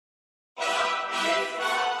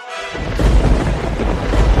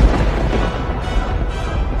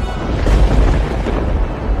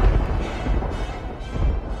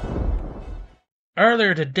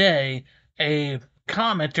Earlier today, a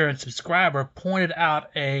commenter and subscriber pointed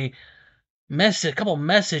out a couple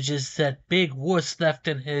messages that Big Wuss left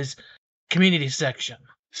in his community section.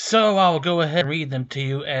 So I will go ahead and read them to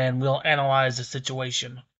you and we'll analyze the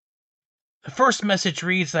situation. The first message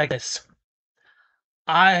reads like this.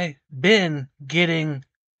 I've been getting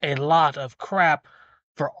a lot of crap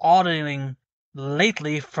for auditing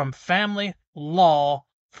lately from family, law,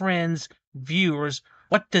 friends, viewers.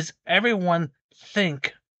 What does everyone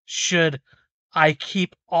think? Should I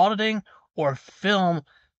keep auditing or film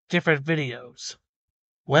different videos?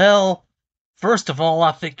 Well, first of all,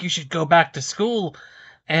 I think you should go back to school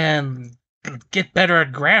and get better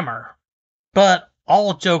at grammar. But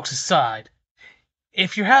all jokes aside,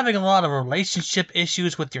 if you're having a lot of relationship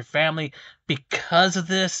issues with your family because of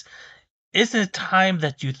this, isn't it time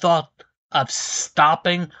that you thought of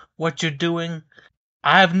stopping what you're doing?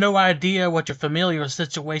 I have no idea what your familial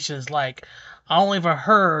situation is like. I only ever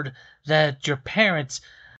heard that your parents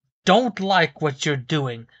don't like what you're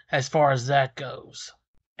doing as far as that goes.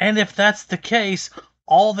 And if that's the case,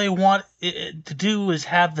 all they want to do is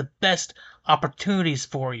have the best opportunities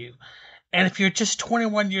for you. And if you're just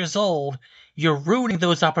 21 years old, you're ruining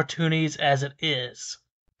those opportunities as it is.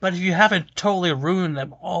 But if you haven't totally ruined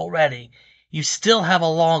them already, you still have a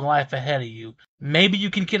long life ahead of you. Maybe you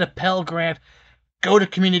can get a Pell Grant, go to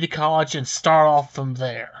community college, and start off from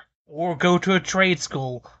there. Or go to a trade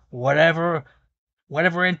school, whatever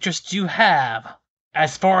interest you have.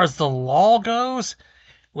 As far as the law goes,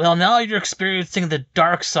 well, now you're experiencing the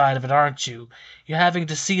dark side of it, aren't you? You're having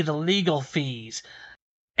to see the legal fees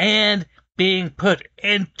and being put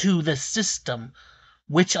into the system,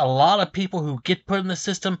 which a lot of people who get put in the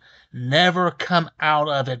system never come out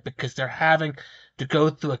of it because they're having to go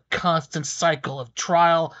through a constant cycle of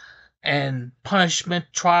trial and punishment,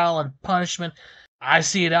 trial and punishment. I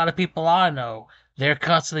see it out of people I know. They're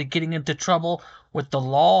constantly getting into trouble with the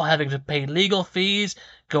law, having to pay legal fees,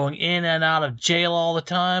 going in and out of jail all the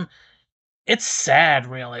time. It's sad,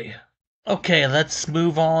 really. Okay, let's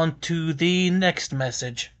move on to the next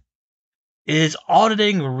message. Is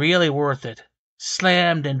auditing really worth it?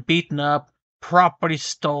 Slammed and beaten up, property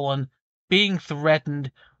stolen, being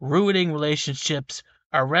threatened, ruining relationships,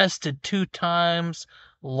 arrested 2 times,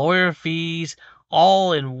 lawyer fees,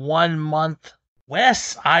 all in 1 month.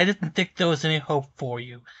 Wes, I didn't think there was any hope for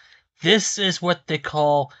you. This is what they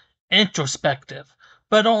call introspective,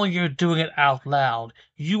 but only you're doing it out loud.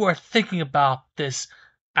 You are thinking about this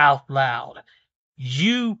out loud.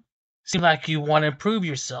 You seem like you want to improve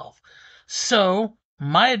yourself. So,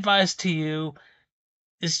 my advice to you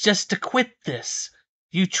is just to quit this.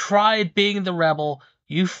 You tried being the rebel,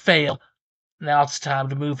 you failed. Now it's time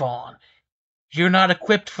to move on. You're not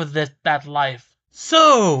equipped for that life.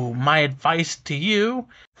 So, my advice to you,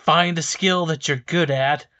 find a skill that you're good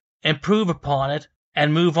at, improve upon it,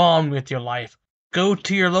 and move on with your life. Go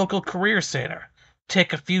to your local career center.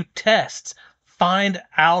 Take a few tests. Find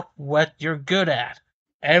out what you're good at.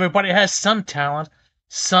 Everybody has some talent.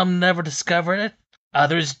 Some never discovered it.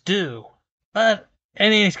 Others do. But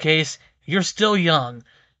in any case, you're still young.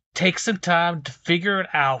 Take some time to figure it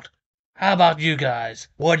out. How about you guys?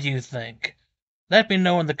 What do you think? Let me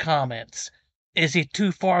know in the comments. Is he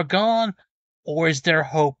too far gone, or is there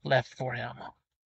hope left for him?